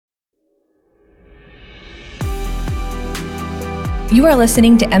You are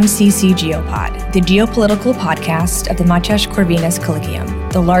listening to MCC Geopod, the geopolitical podcast of the Mátyás Corvinus Collegium,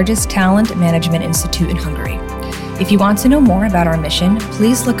 the largest talent management institute in Hungary. If you want to know more about our mission,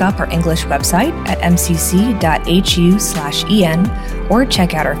 please look up our English website at mcc.hu/en or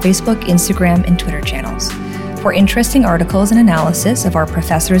check out our Facebook, Instagram, and Twitter channels. For interesting articles and analysis of our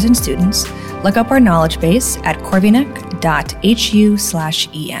professors and students, look up our knowledge base at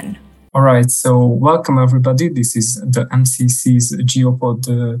corvinec.hu/en. All right, so welcome everybody. This is the MCC's Geopod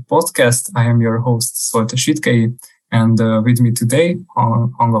podcast. I am your host, Szóta Sütkei, and with me today,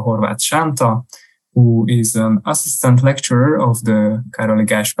 Hanga Horváth Sánta, who is an assistant lecturer of the Károly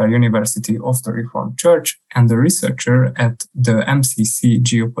Gáspár University of the Reformed Church and a researcher at the MCC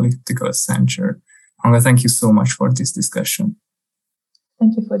Geopolitical Center. Hanga, thank you so much for this discussion.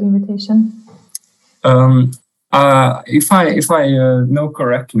 Thank you for the invitation. If I know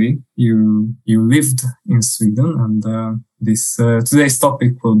correctly, you lived in Sweden, and this today's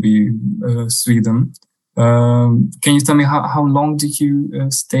topic will be Sweden. Can you tell me how long did you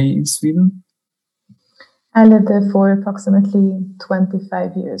stay in Sweden? I lived there for approximately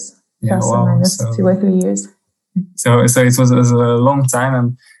 25 years, plus or minus 2 or 3 years. So it was a long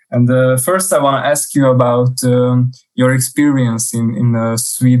time, and first I want to ask you about your experience in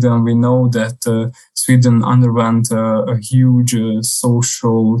Sweden. We know that Sweden underwent a huge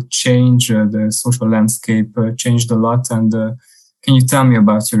social change. The social landscape changed a lot. And can you tell me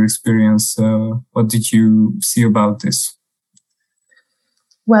about your experience? What did you see about this?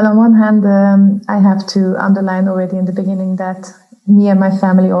 Well, on one hand, I have to underline already in the beginning that me and my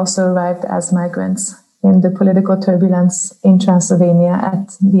family also arrived as migrants in the political turbulence in Transylvania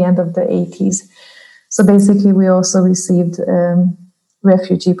at the end of the 80s. So basically, we also received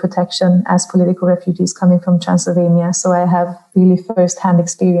refugee protection as political refugees coming from Transylvania. So I have really first-hand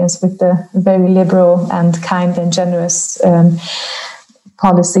experience with the very liberal and kind and generous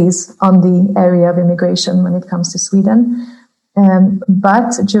policies on the area of immigration when it comes to Sweden.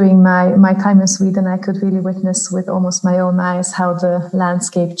 But during my time in Sweden, I could really witness with almost my own eyes how the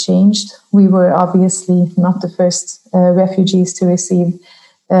landscape changed. We were obviously not the first refugees to receive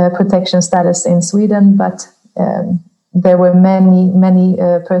protection status in Sweden, but there were many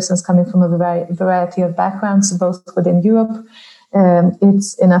persons coming from a variety of backgrounds, both within Europe.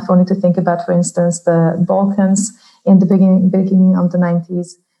 It's enough only to think about, for instance, the Balkans in the beginning of the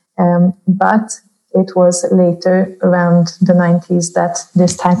 90s. But it was later, around the 90s, that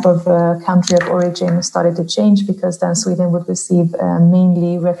this type of country of origin started to change, because then Sweden would receive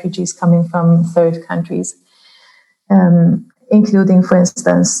mainly refugees coming from third countries, including, for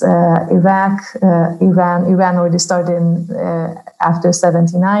instance, Iraq, Iran. Iran already started after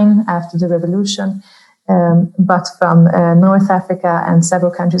 79, after the revolution, but from North Africa and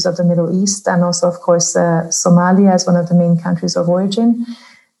several countries of the Middle East, and also, of course, Somalia as one of the main countries of origin.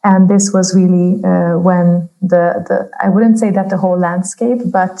 And this was really when I wouldn't say that the whole landscape,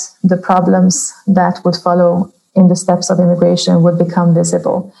 but the problems that would follow in the steps of immigration would become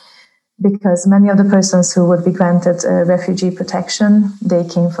visible. Because many of the persons who would be granted refugee protection, they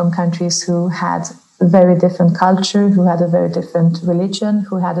came from countries who had a very different culture, who had a very different religion,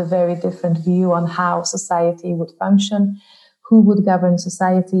 who had a very different view on how society would function, who would govern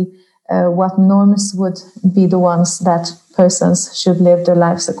society, what norms would be the ones that persons should live their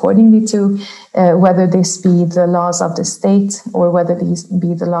lives accordingly to, whether this be the laws of the state or whether these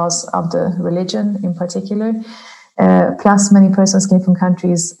be the laws of the religion in particular. Plus, many persons came from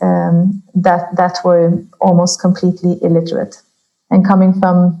countries that were almost completely illiterate. And coming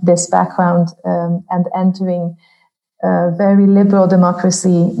from this background and entering a very liberal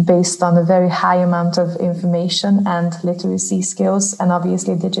democracy based on a very high amount of information and literacy skills, and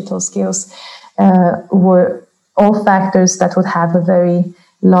obviously digital skills, were all factors that would have a very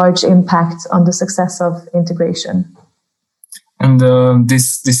large impact on the success of integration. And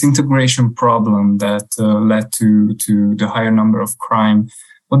this integration problem that led to the higher number of crime,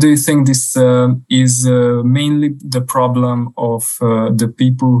 what do you think this is mainly the problem of the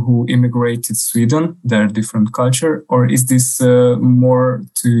people who immigrated Sweden, their different culture, or is this more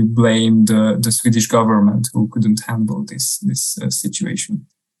to blame the Swedish government who couldn't handle this situation?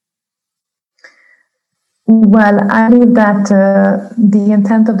 Well, I believe that the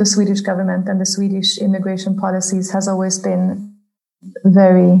intent of the Swedish government and the Swedish immigration policies has always been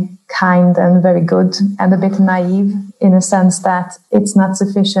very kind and very good, and a bit naive, in a sense that it's not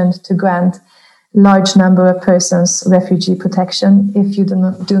sufficient to grant large number of persons refugee protection if you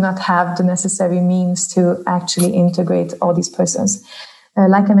do not have the necessary means to actually integrate all these persons.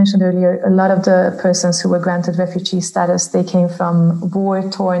 Like I mentioned earlier, a lot of the persons who were granted refugee status, they came from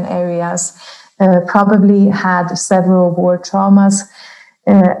war-torn areas, probably had several war traumas,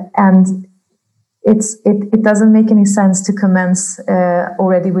 and it doesn't make any sense to commence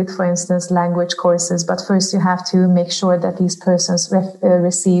already with, for instance, language courses. But first, you have to make sure that these persons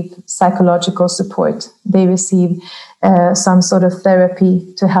receive psychological support. They receive some sort of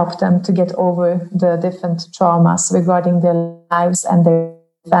therapy to help them to get over the different traumas regarding their lives and their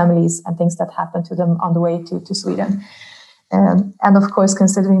families and things that happened to them on the way to Sweden. And of course,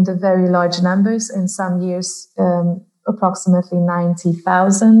 considering the very large numbers, in some years, approximately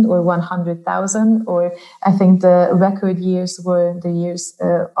 90,000 or 100,000, or I think the record years were the years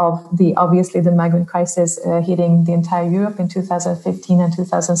of obviously the migrant crisis hitting the entire Europe in 2015 and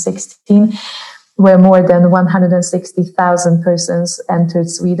 2016, where more than 160,000 persons entered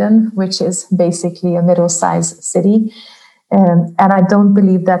Sweden, which is basically a middle-sized city. And I don't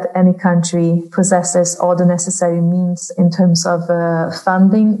believe that any country possesses all the necessary means in terms of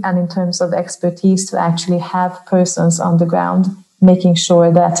funding and in terms of expertise to actually have persons on the ground, making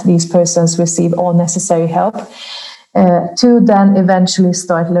sure that these persons receive all necessary help, to then eventually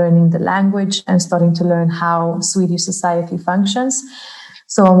start learning the language and starting to learn how Swedish society functions.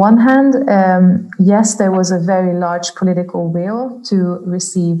 So on one hand, yes, there was a very large political will to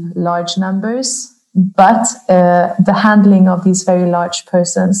receive large numbers, but the handling of these very large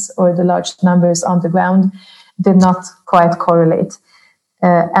persons or the large numbers on the ground did not quite correlate.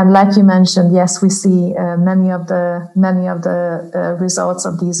 And like you mentioned, yes, we see many of the results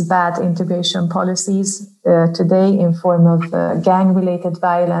of these bad integration policies today in form of gang-related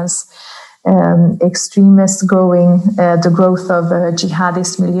violence, extremists growing, the growth of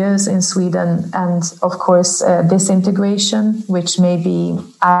jihadist milieus in Sweden, and of course disintegration, which may be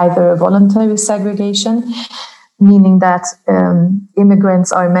either a voluntary segregation, meaning that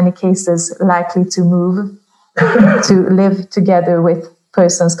immigrants are in many cases likely to move to live together with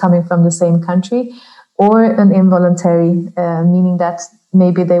persons coming from the same country, or an involuntary, meaning that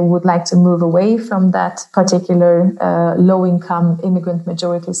maybe they would like to move away from that particular low-income immigrant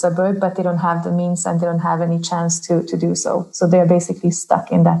majority suburb, but they don't have the means and they don't have any chance to do so. So they're basically stuck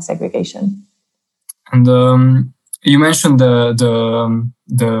in that segregation. And you mentioned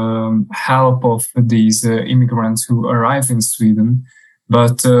the help of these immigrants who arrive in Sweden,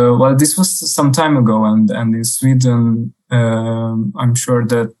 but well, this was some time ago, and in Sweden, I'm sure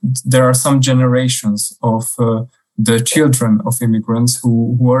that there are some generations of the children of immigrants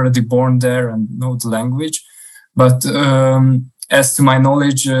who were already born there and know the language. But as to my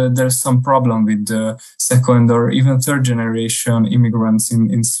knowledge, there's some problem with the second or even third generation immigrants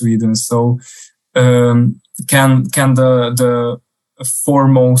in Sweden. So can the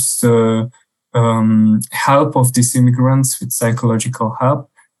foremost help of these immigrants with psychological help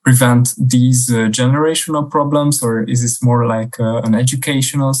prevent these generational problems, or is this more like an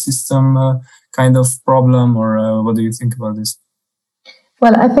educational system kind of problem, or what do you think about this?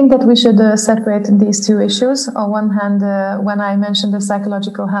 Well, I think that we should separate these two issues. On one hand, when I mentioned the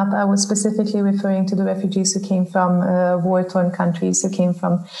psychological help, I was specifically referring to the refugees who came from war-torn countries, who came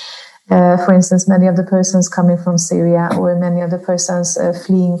from, for instance, many of the persons coming from Syria, or many of the persons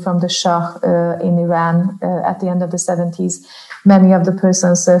fleeing from the Shah in Iran at the end of the 70s. Many of the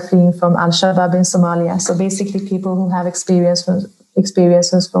persons fleeing from Al-Shabaab in Somalia. So basically people who have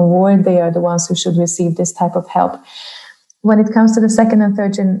experiences from war, they are the ones who should receive this type of help. When it comes to the second and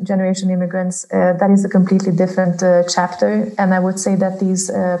third generation immigrants, that is a completely different chapter. And I would say that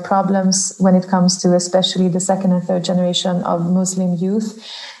these problems, when it comes to especially the second and third generation of Muslim youth,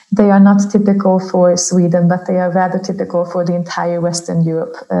 they are not typical for Sweden, but they are rather typical for the entire Western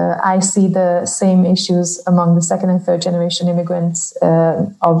Europe. I see the same issues among the second and third generation immigrants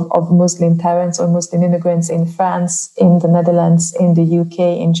of Muslim parents or Muslim immigrants in France, in the Netherlands, in the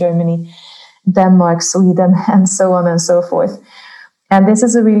UK, in Germany, Denmark, Sweden, and so on and so forth. And this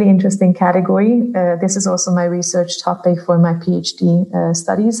is a really interesting category. This is also my research topic for my PhD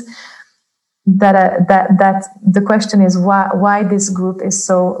studies. That the question is why this group is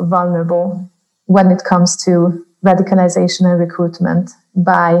so vulnerable when it comes to radicalization and recruitment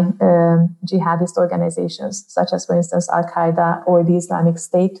by jihadist organizations, such as, for instance, Al-Qaeda or the Islamic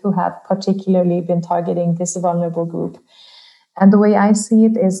State, who have particularly been targeting this vulnerable group. And the way I see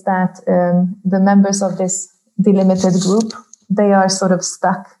it is that the members of this delimited group, they are sort of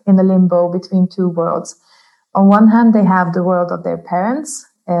stuck in a limbo between two worlds. On one hand, they have the world of their parents.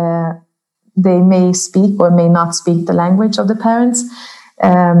 They may speak or may not speak the language of the parents.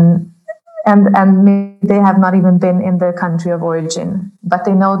 and maybe they have not even been in their country of origin, but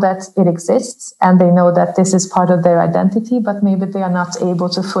they know that it exists and they know that this is part of their identity, but maybe they are not able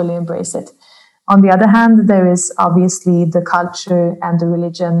to fully embrace it. On the other hand, there is obviously the culture and the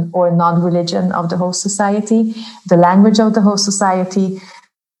religion or non-religion of the host society, the language of the host society,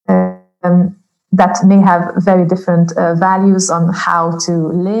 that may have very different values on how to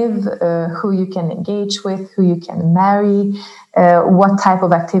live, who you can engage with, who you can marry, what type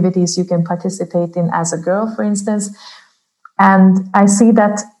of activities you can participate in as a girl, for instance. And I see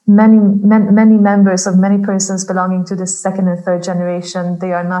that many members of many persons belonging to the second and third generation,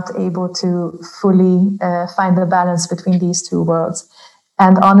 they are not able to fully find the balance between these two worlds.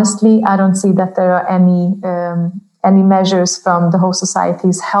 And honestly, I don't see that there are any measures from the host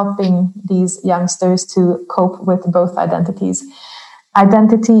societies helping these youngsters to cope with both identities.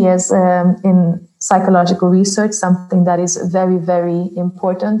 Identity is, in psychological research, something that is very, very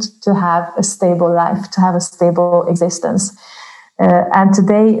important to have a stable life, to have a stable existence. And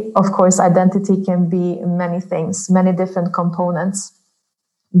today, of course, identity can be many things, many different components.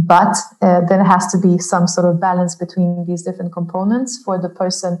 But there has to be some sort of balance between these different components for the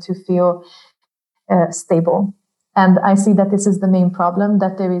person to feel stable. And I see that this is the main problem,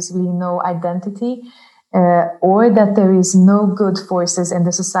 that there is really no identity, or that there is no good forces in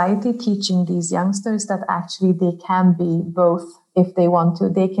the society teaching these youngsters that actually they can be both if they want to.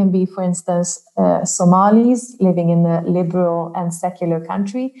 They can be, for instance, Somalis living in a liberal and secular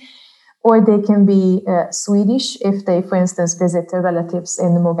country, or they can be Swedish if they, for instance, visit their relatives in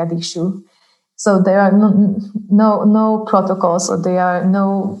Mogadishu. So there are no protocols, or there are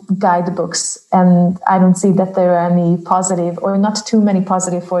no guidebooks, and I don't see that there are any positive, or not too many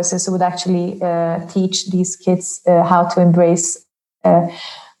positive forces who would actually teach these kids how to embrace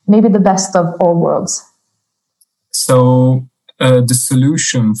maybe the best of all worlds. So the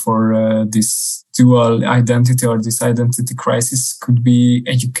solution for this dual identity or this identity crisis could be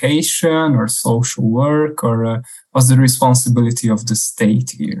education or social work, or what's the responsibility of the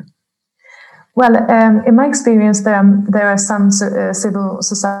state here? Well, in my experience, there are some civil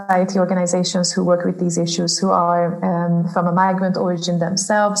society organizations who work with these issues, who are from a migrant origin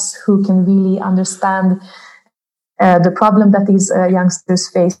themselves, who can really understand the problem that these youngsters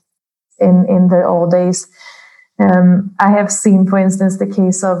face in their old days. I have seen, for instance, the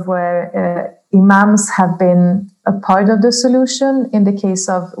case of where imams have been a part of the solution, in the case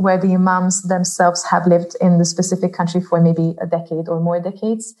of where the imams themselves have lived in the specific country for maybe a decade or more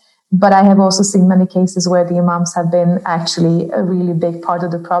decades. But I have also seen many cases where the imams have been actually a really big part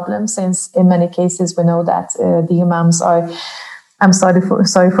of the problem, since in many cases we know that the imams are, I'm sorry for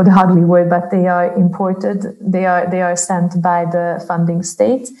the ugly word, but they are imported. They are sent by the funding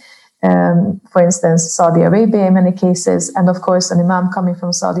state. For instance, Saudi Arabia in many cases. And of course, an imam coming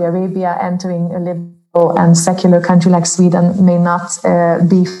from Saudi Arabia entering a liberal and secular country like Sweden may not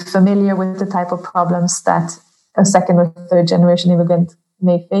be familiar with the type of problems that a second or third generation immigrant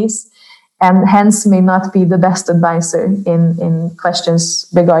may face, and hence may not be the best advisor in questions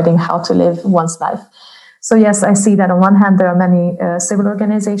regarding how to live one's life. So yes, I see that on one hand there are many civil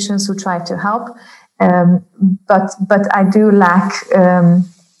organizations who try to help, but I do lack a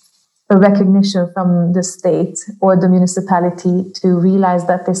recognition from the state or the municipality to realize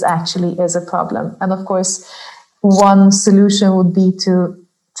that this actually is a problem. And of course, one solution would be to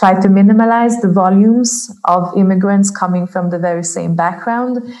try to minimize the volumes of immigrants coming from the very same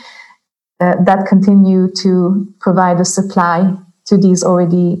background that continue to provide a supply to these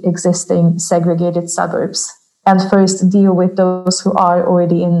already existing segregated suburbs. And first deal with those who are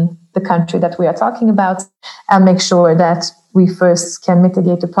already in the country that we are talking about, and make sure that we first can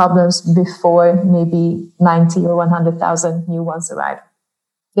mitigate the problems before maybe 90 or 100,000 new ones arrive.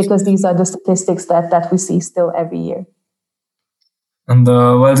 Because these are the statistics that we see still every year. And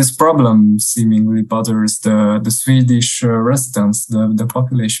well, this problem seemingly bothers the Swedish residents, the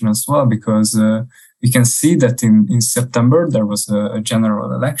population as well, because we can see that in September there was a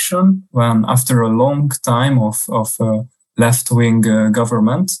general election when, after a long time of left-wing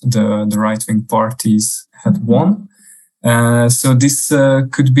government, the right-wing parties had won. So this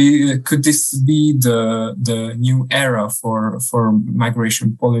could this be the new era for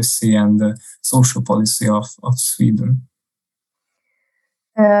migration policy and the social policy of Sweden?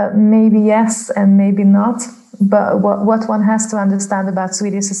 Maybe yes, and maybe not. But what one has to understand about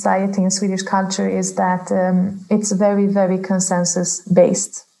Swedish society and Swedish culture is that it's very, very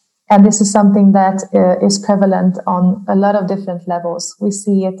consensus-based. And this is something that is prevalent on a lot of different levels. We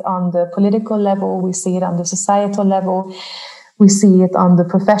see it on the political level, we see it on the societal level, We see it on the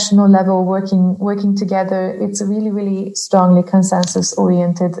professional level, working together. It's a really, really strongly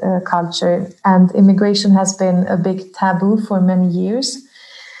consensus-oriented culture. And immigration has been a big taboo for many years.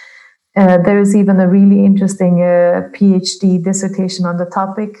 There is even a really interesting PhD dissertation on the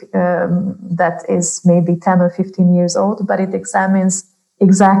topic that is maybe 10 or 15 years old, but it examines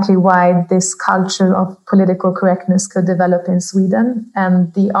exactly why this culture of political correctness could develop in Sweden.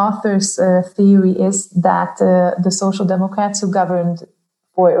 And the author's theory is that the Social Democrats, who governed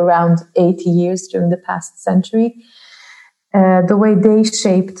for around 80 years during the past century, the way they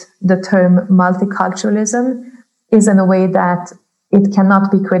shaped the term multiculturalism is in a way that it cannot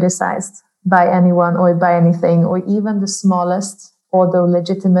be criticized by anyone or by anything, or even the smallest, although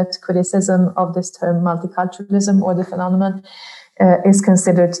legitimate criticism of this term multiculturalism or the phenomenon is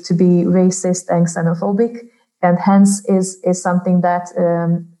considered to be racist and xenophobic, and hence is something that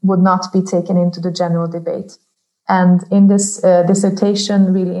would not be taken into the general debate. And in this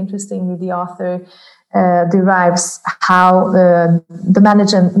dissertation, really interestingly, the author derives how the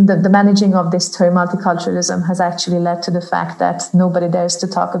managing of this term multiculturalism has actually led to the fact that nobody dares to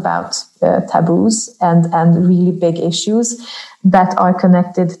talk about taboos and really big issues that are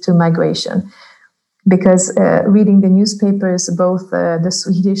connected to migration. Because reading the newspapers, both the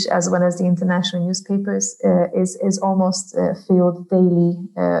Swedish as well as the international newspapers, is almost filled daily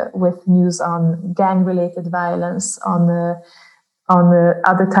with news on gang-related violence, on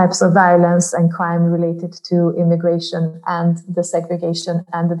other types of violence and crime related to immigration and the segregation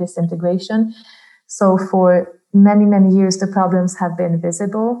and the disintegration. So for many, many years, the problems have been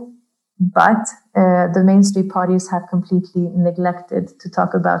visible. But the mainstream parties have completely neglected to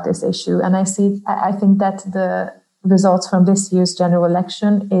talk about this issue. And I think that the results from this year's general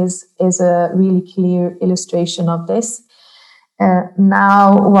election is a really clear illustration of this.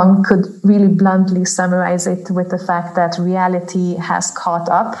 Now one could really bluntly summarize it with the fact that reality has caught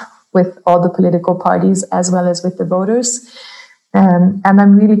up with all the political parties as well as with the voters. And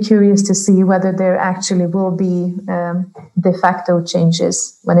I'm really curious to see whether there actually will be de facto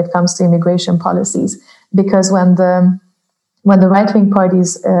changes when it comes to immigration policies. Because when the right-wing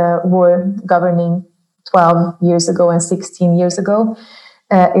parties were governing 12 years ago and 16 years ago,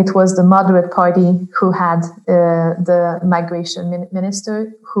 it was the moderate party who had the migration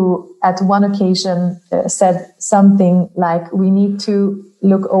minister, who at one occasion said something like, we need to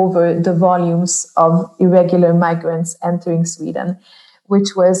look over the volumes of irregular migrants entering Sweden, which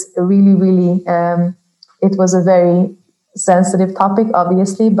was really, really, it was a very sensitive topic,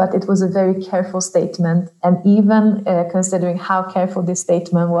 obviously, but it was a very careful statement. And even considering how careful this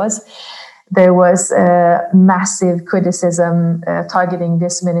statement was, there was massive criticism targeting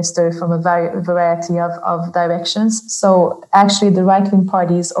this minister from a variety of directions. So actually the right-wing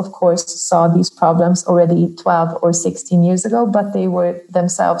parties, of course, saw these problems already 12 or 16 years ago, but they were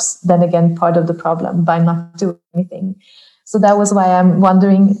themselves then again part of the problem by not doing anything. So that was why I'm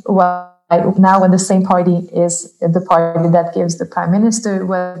wondering why now when the same party is the party that gives the prime minister,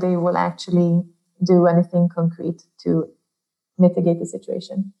 whether they will actually do anything concrete to mitigate the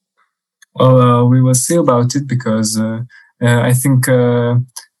situation. Well, we will see about it because I think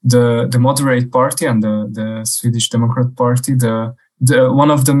the moderate party and the Swedish Democrat Party, the one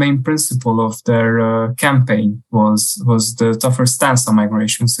of the main principles of their campaign was the tougher stance on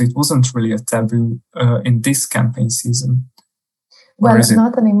migration. So it wasn't really a taboo in this campaign season. Well,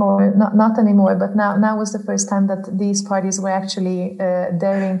 not anymore. Not anymore. But now was the first time that these parties were actually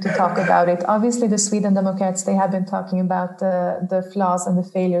daring to talk about it. Obviously, the Sweden Democrats, they have been talking about the flaws and the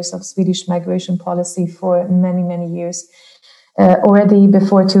failures of Swedish migration policy for many, many years. Already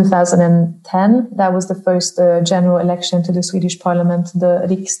before 2010, that was the first general election to the Swedish parliament, the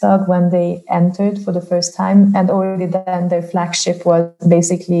Riksdag, when they entered for the first time. And already then their flagship was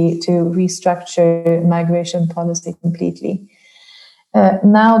basically to restructure migration policy completely.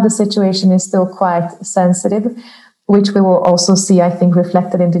 Now the situation is still quite sensitive, which we will also see, I think,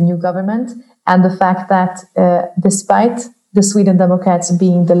 reflected in the new government. And the fact that despite the Sweden Democrats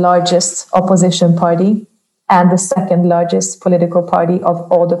being the largest opposition party and the second largest political party of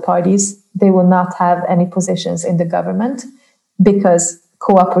all the parties, they will not have any positions in the government because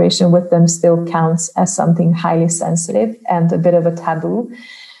cooperation with them still counts as something highly sensitive and a bit of a taboo.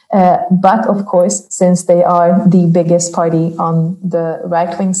 But of course, since they are the biggest party on the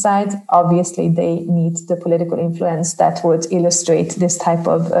right-wing side, obviously they need the political influence that would illustrate this type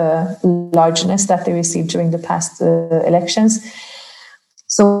of largeness that they received during the past elections.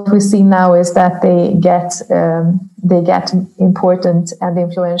 So what we see now is that they get important and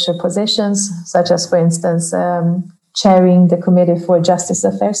influential positions, such as, for instance, chairing the Committee for Justice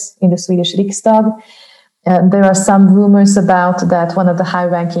Affairs in the Swedish Riksdag. There are some rumors about that one of the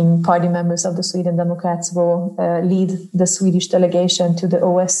high-ranking party members of the Sweden Democrats will lead the Swedish delegation to the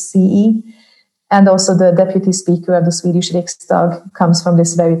OSCE. And also the deputy speaker of the Swedish Riksdag comes from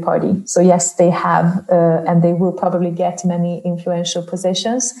this very party. So yes, they have, and they will probably get many influential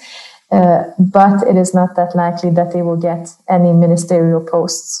positions. But it is not that likely that they will get any ministerial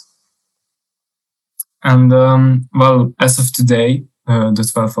posts. And well, as of today, the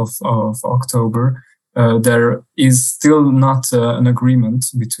 12th of October, there is still not an agreement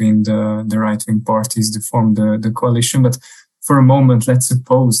between the right-wing parties to form the coalition. But for a moment, let's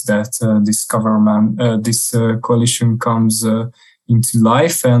suppose that this coalition comes into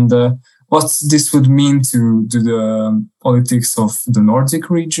life, and what this would mean to the politics of the Nordic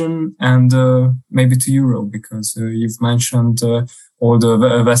region and maybe to Europe, because you've mentioned all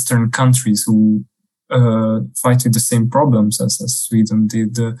the Western countries who fight with the same problems as Sweden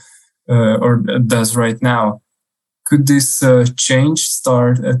did or does right now. Could this change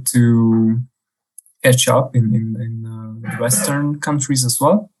start to catch up in Western countries as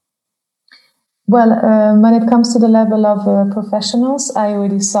well? Well, when it comes to the level of professionals, I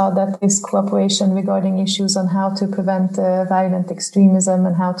already saw that this cooperation regarding issues on how to prevent violent extremism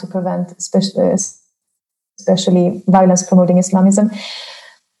and how to prevent especially violence promoting Islamism,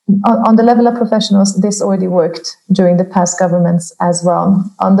 on the level of professionals, this already worked during the past governments as well.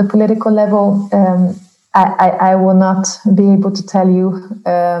 On the political level, I will not be able to tell you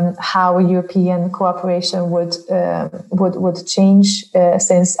how European cooperation would change,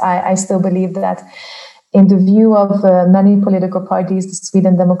 since I still believe that in the view of many political parties, the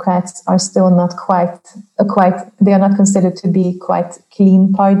Sweden Democrats are still not they are not considered to be quite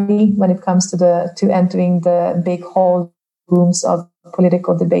clean party when it comes to entering the big hall rooms of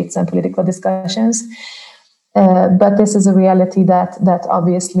political debates and political discussions. But this is a reality that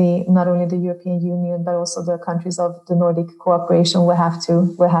obviously not only the European Union but also the countries of the Nordic cooperation will have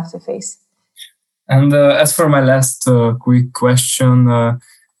to face. And as for my last quick question,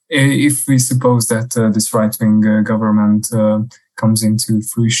 if we suppose that this right-wing government comes into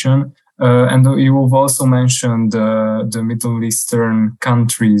fruition, and you've also mentioned the Middle Eastern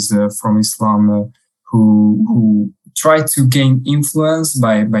countries from Islam who try to gain influence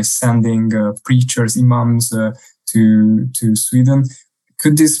by sending preachers, imams to Sweden.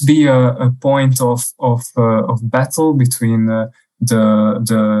 Could this be a point of battle between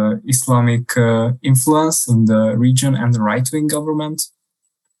the Islamic influence in the region and the right-wing government?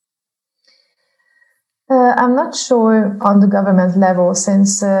 I'm not sure on the government level,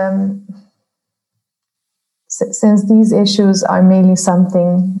 since these issues are mainly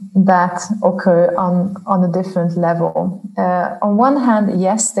something that occur on a different level. On one hand,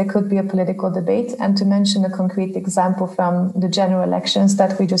 yes, there could be a political debate. And to mention a concrete example from the general elections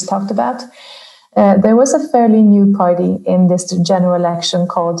that we just talked about, there was a fairly new party in this general election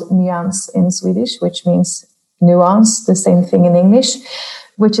called Nyans in Swedish, which means nuance, the same thing in English,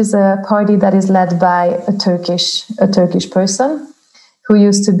 which is a party that is led by a Turkish person who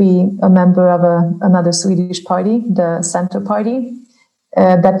used to be a member of another Swedish party, the Center Party,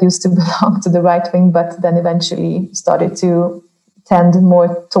 that used to belong to the right wing, but then eventually started to tend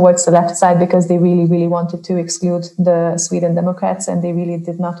more towards the left side because they really, really wanted to exclude the Sweden Democrats, and they really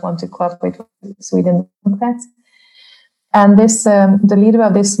did not want to cooperate with the Sweden Democrats. And this, the leader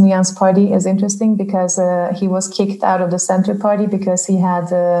of this Nyans party is interesting because he was kicked out of the Center Party because he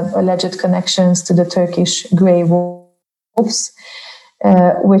had alleged connections to the Turkish Grey Wolves,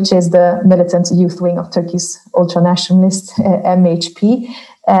 which is the militant youth wing of Turkey's ultranationalist MHP.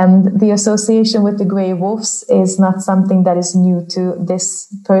 And the association with the Grey Wolves is not something that is new to this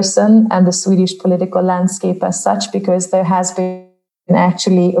person and the Swedish political landscape as such, because there has been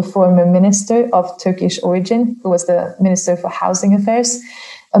actually a former minister of Turkish origin who was the Minister for Housing Affairs,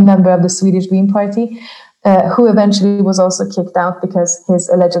 a member of the Swedish Green Party, who eventually was also kicked out because his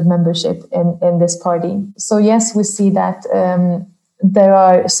alleged membership in this party. So yes, we see that there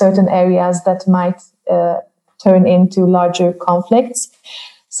are certain areas that might turn into larger conflicts,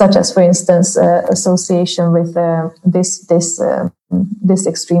 such as, for instance, association with this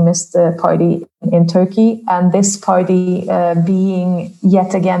extremist party in Turkey, and this party being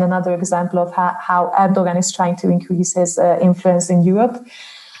yet again another example of how Erdogan is trying to increase his influence in Europe.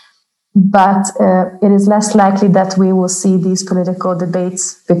 But it is less likely that we will see these political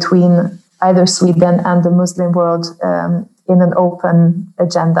debates between either Sweden and the Muslim world in an open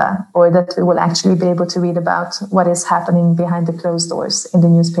agenda, or that we will actually be able to read about what is happening behind the closed doors in the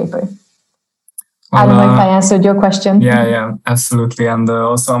newspaper. Well, I don't know if I answered your question. Yeah, absolutely. And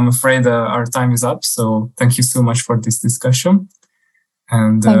also, I'm afraid our time is up. So thank you so much for this discussion.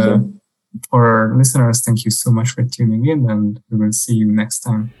 And thank you. For our listeners, thank you so much for tuning in, and we will see you next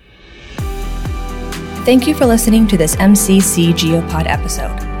time. Thank you for listening to this MCC GeoPod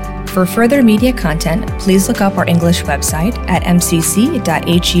episode. For further media content, please look up our English website at mcc.hu/en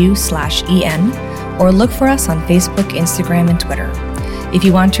or look for us on Facebook, Instagram, and Twitter. If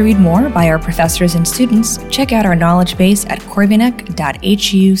you want to read more by our professors and students, check out our knowledge base at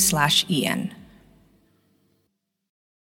corvinek.hu/en.